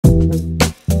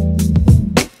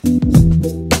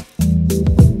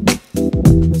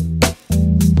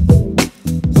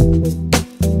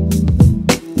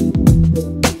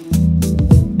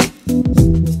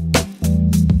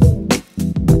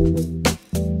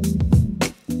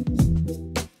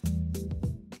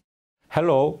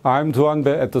Hello, I'm Duan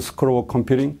Bae at the School of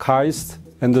Computing, KAIST,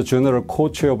 and the General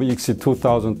Co-Chair of ICSE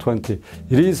 2020.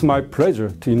 It is my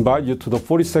pleasure to invite you to the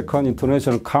 42nd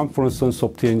International Conference on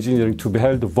Software Engineering to be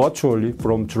held virtually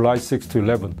from July 6 to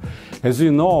 11. As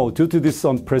you know, due to this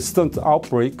unprecedented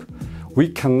outbreak, we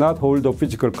cannot hold a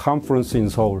physical conference in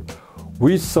Seoul.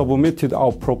 We submitted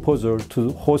our proposal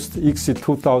to host ICSE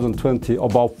 2020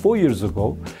 about 4 years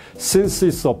ago. Since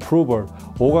its approval,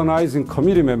 organizing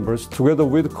committee members together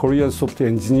with Korean software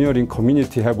engineering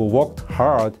community have worked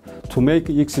hard to make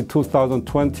ICSE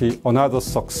 2020 another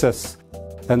success.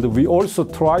 And we also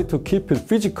tried to keep it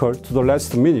physical to the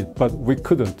last minute, but we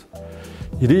couldn't.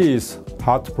 It is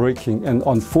heartbreaking and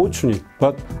unfortunate,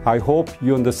 but I hope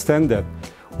you understand that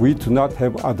we do not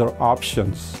have other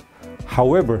options.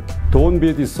 However, don't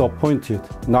be disappointed.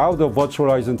 Now the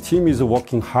virtualization team is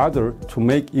working harder to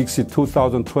make ICSE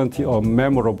 2020 a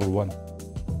memorable one.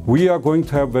 We are going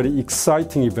to have very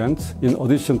exciting events in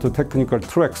addition to technical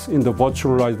tracks in the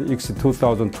virtualized ICSE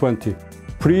 2020.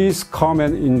 Please come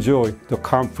and enjoy the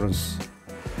conference.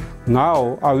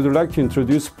 Now, I would like to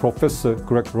introduce Professor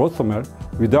Greg ROTHERMELL.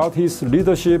 Without his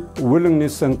leadership,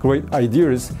 willingness, and great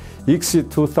ideas, ICSE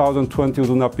 2020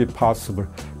 would not be possible.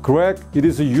 Greg, it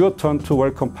is your turn to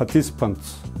welcome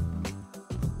participants.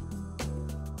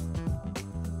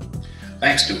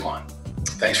 Thanks, Duhan.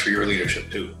 Thanks for your leadership,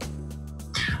 too.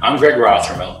 I'm Greg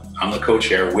ROTHERMELL. I'm the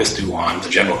co-chair with Duhan, the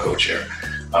general co-chair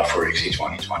for ICSE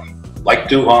 2020. Like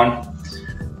Duhan,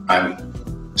 I'm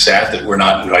sad that we're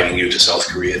not inviting you to South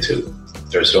Korea, too.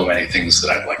 There's so many things that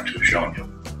I'd like to have shown you.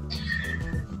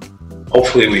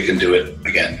 Hopefully we can do it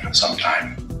again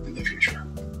sometime in the future.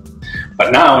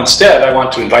 But now, instead, I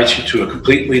want to invite you to a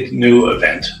completely new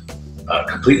event, a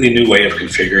completely new way of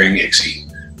configuring ICSE,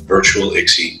 Virtual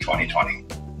ICSE 2020.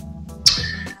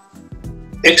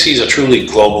 ICSE is a truly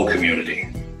global community,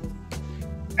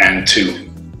 and to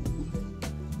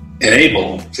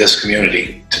enable this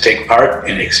community to take part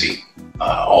in ICSE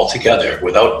all together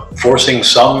without forcing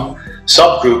some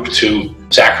subgroup to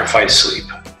sacrifice sleep,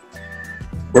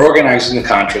 we're organizing the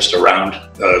conference around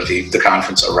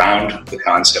the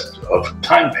concept of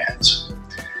time bands.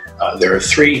 There are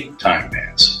 3 time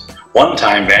bands. One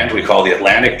time band we call the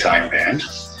Atlantic time band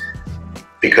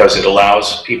because it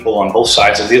allows people on both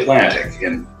sides of the Atlantic,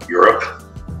 in Europe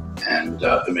and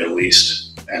the Middle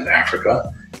East and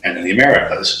Africa and in the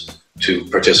Americas, to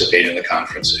participate in the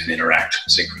conference and interact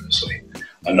synchronously.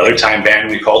 Another time band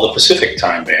we call the Pacific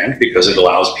time band because it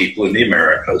allows people in the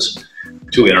Americas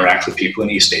to interact with people in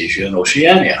East Asia and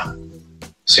Oceania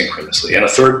synchronously. And a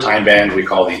third time band we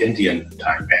call the Indian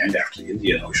time band, after the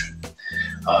Indian Ocean.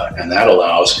 And that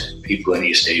allows people in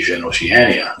East Asia and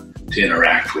Oceania to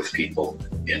interact with people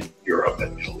in Europe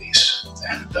and Middle East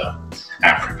and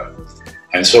Africa.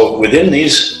 And so within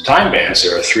these time bands,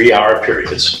 there are 3-hour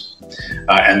periods.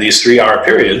 And these 3-hour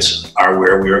periods are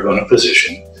where we are going to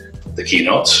position the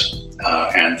keynotes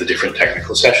and the different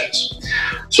technical sessions.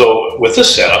 So with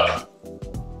this setup,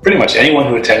 pretty much anyone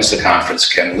who attends the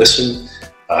conference can listen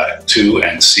to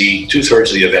and see 2/3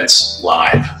 of the events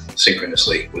live,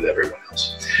 synchronously with everyone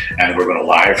else. And we're going to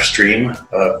live stream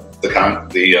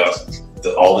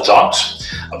all the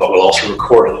talks, but we'll also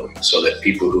record them so that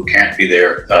people who can't be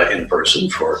there in person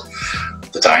for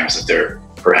the times that they're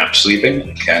perhaps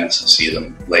sleeping can see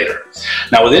them later.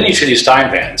 Now, within each of these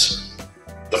time bands,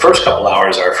 the first couple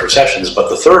hours are for sessions, but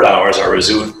the 3rd hours are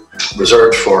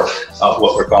reserved for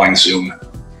what we're calling Zoom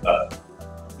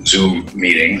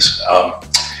meetings.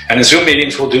 And in Zoom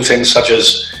meetings, we'll do things such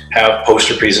as have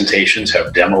poster presentations,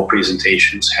 have demo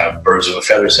presentations, have birds of a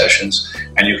feather sessions,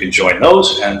 and you can join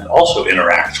those and also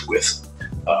interact with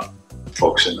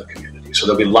folks in the community. So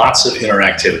there'll be lots of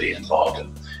interactivity involved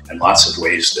and lots of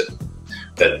ways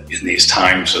that in these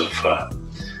times of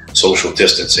social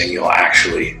distancing, you'll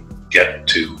actually get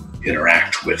to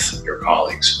interact with your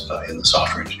colleagues in the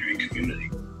software engineering community.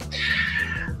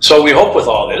 So we hope with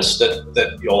all this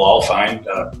that you'll all find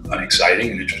an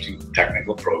exciting and interesting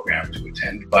technical program to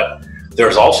attend, but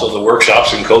there's also the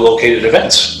workshops and co-located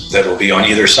events that will be on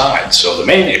either side. So the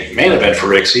main event for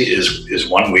ICSE is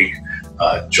 1 week,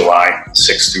 July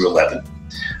 6th through 11th.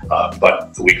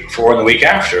 But the week before and the week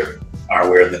after are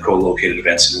where the co-located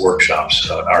events and workshops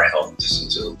are held.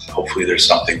 So hopefully there's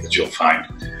something that you'll find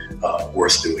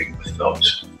worth doing with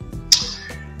those.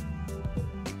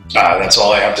 That's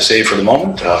all I have to say for the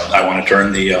moment. I want to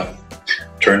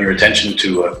turn your attention to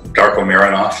DARKO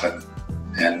MARINOV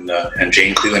and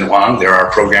Jane Cleland Wang. They're our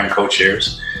program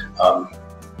co-chairs.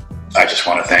 I just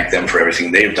want to thank them for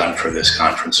everything they've done for this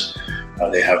conference.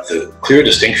 They have the clear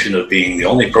distinction of being the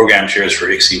only program chairs for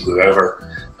ICSE who ever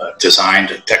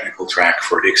designed a technical track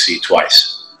for ICSE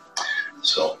twice.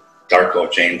 So,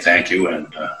 Darko, Jane, thank you,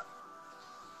 and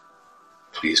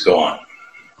please go on.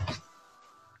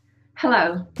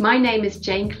 Hello, my name is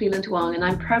Jane Cleland-Wong, and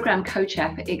I'm Program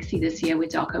Co-Chair for ICSE this year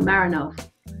with Darko MARINOV.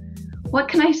 What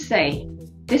can I say?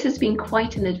 This has been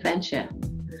quite an adventure.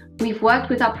 We've worked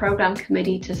with our program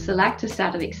committee to select a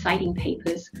set of exciting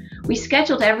papers. We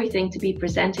scheduled everything to be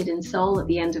presented in Seoul at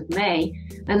the end of May,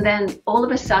 and then all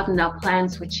of a sudden our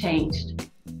plans were changed.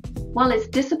 While it's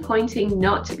disappointing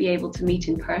not to be able to meet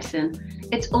in person,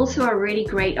 it's also a really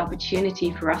great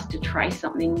opportunity for us to try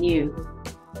something new.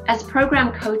 As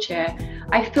program co-chair,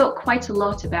 I've thought quite a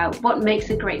lot about what makes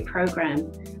a great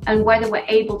program and whether we're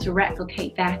able to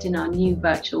replicate that in our new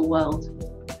virtual world.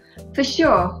 For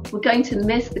sure, we're going to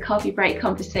miss the coffee break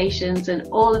conversations and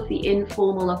all of the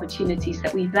informal opportunities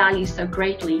that we value so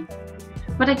greatly.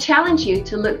 But I challenge you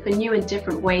to look for new and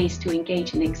different ways to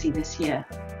engage in ICSE this year.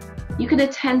 You can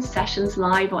attend sessions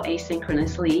live or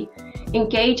asynchronously,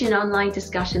 engage in online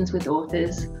discussions with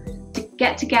authors, to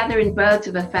get together in birds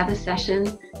of a feather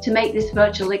session to make this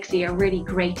virtual ICSE a really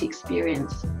great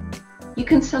experience. You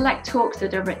can select talks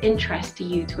that are of interest to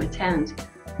you to attend,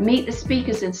 meet the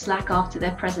speakers in Slack after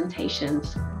their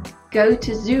presentations, go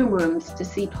to Zoom rooms to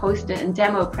see poster and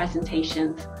demo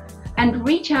presentations, and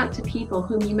reach out to people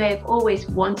whom you may have always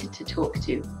wanted to talk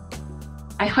to.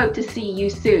 I hope to see you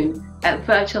soon at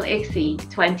Virtual ICSE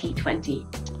 2020.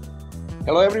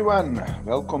 Hello everyone,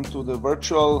 welcome to the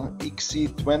Virtual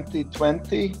ICSE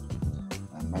 2020.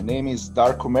 My name is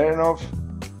Darko MARINOV,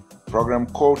 Program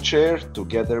Co-Chair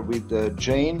together with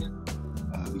Jane.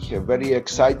 We have very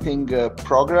exciting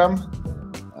program.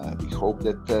 We hope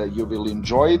that you will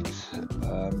enjoy it.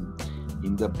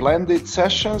 In the blended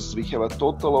sessions, we have a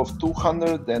total of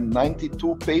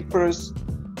 292 papers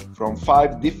from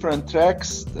 5 different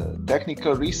tracks: the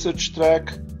technical research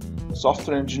track,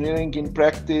 software engineering in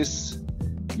practice,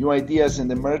 new ideas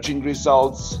and emerging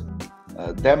results,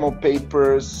 demo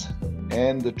papers,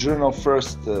 and the journal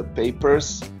first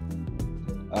papers.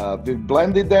 We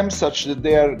blended them such that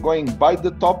they are going by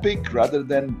the topic rather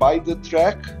than by the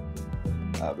track.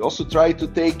 We also try to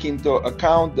take into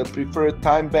account the preferred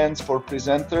time bands for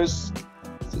presenters.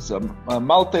 This is a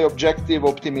multi-objective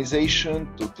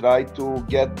optimization to try to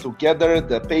get together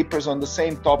the papers on the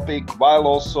same topic while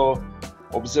also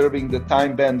observing the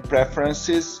time band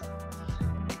preferences.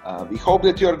 We hope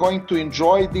that you are going to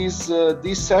enjoy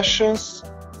these sessions.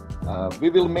 We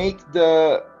will make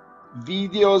the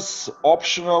videos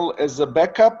optional as a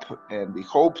backup, and we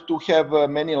hope to have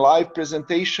many live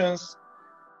presentations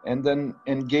and an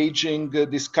engaging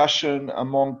discussion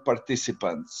among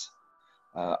participants.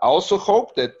 I also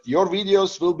hope that your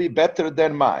videos will be better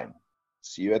than mine.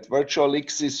 See you at Virtual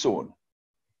ICSE soon.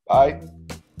 Bye.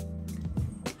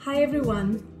 Hi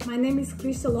everyone, my name is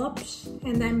CRISTA LOPES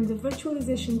and I'm the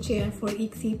Virtualization Chair for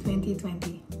ICSE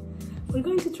 2020. We're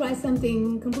going to try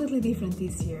something completely different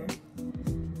this year.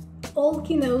 All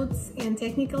keynotes and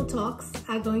technical talks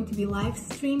are going to be live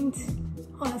streamed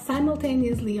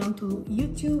simultaneously onto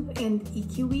YouTube and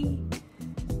EQE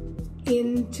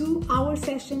in 2-hour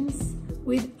sessions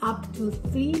with up to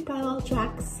 3 parallel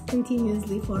tracks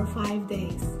continuously for 5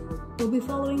 days. We'll be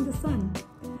following the sun.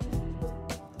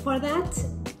 For that,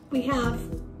 we have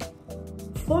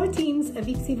 4 teams of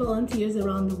ICSE volunteers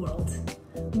around the world.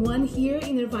 One here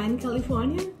in Irvine,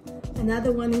 California,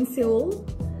 another one in Seoul,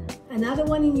 another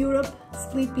one in Europe,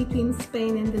 split between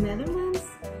Spain and the Netherlands,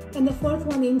 and the 4th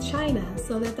one in China,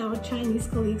 so that our Chinese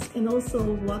colleagues can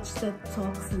also watch the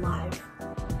talks live.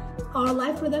 Our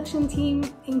live production team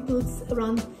includes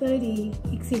around 30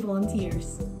 ICSE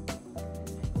volunteers.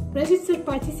 Registered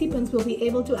participants will be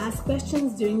able to ask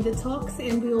questions during the talks,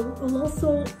 and we will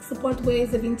also support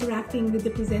ways of interacting with the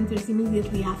presenters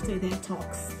immediately after their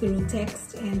talks through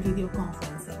text and video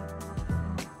conferencing.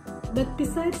 But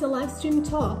besides the live stream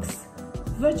talks,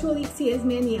 Virtual ICSE has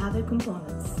many other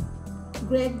components.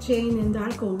 GREGG, Jane, and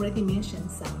Darko already mentioned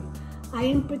some. I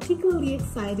am particularly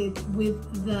excited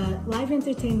with the live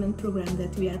entertainment program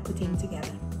that we are putting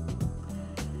together.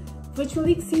 Virtual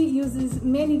ICSE uses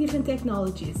many different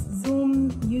technologies: Zoom,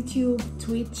 YouTube,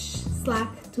 Twitch, Slack,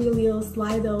 Twilio,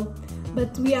 Slido,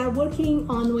 but we are working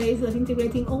on ways of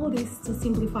integrating all this to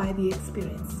simplify the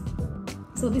experience.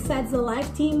 So besides the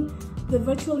live team, the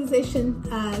virtualization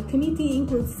committee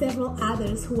includes several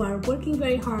others who are working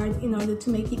very hard in order to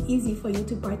make it easy for you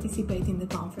to participate in the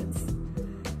conference.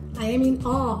 I am in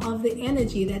awe of the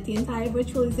energy that the entire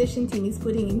virtualization team is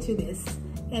putting into this,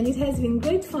 and it has been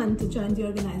great fun to join the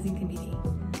organizing committee.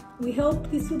 We hope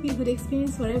this will be a good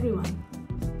experience for everyone.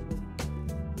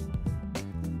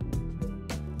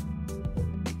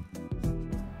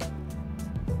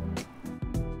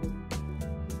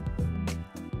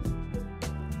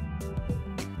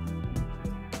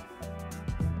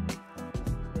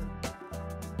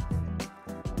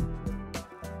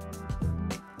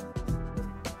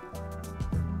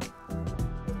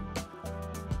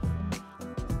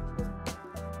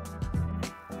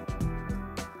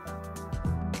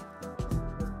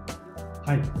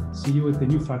 Hi, see you at the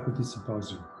new faculty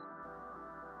symposium.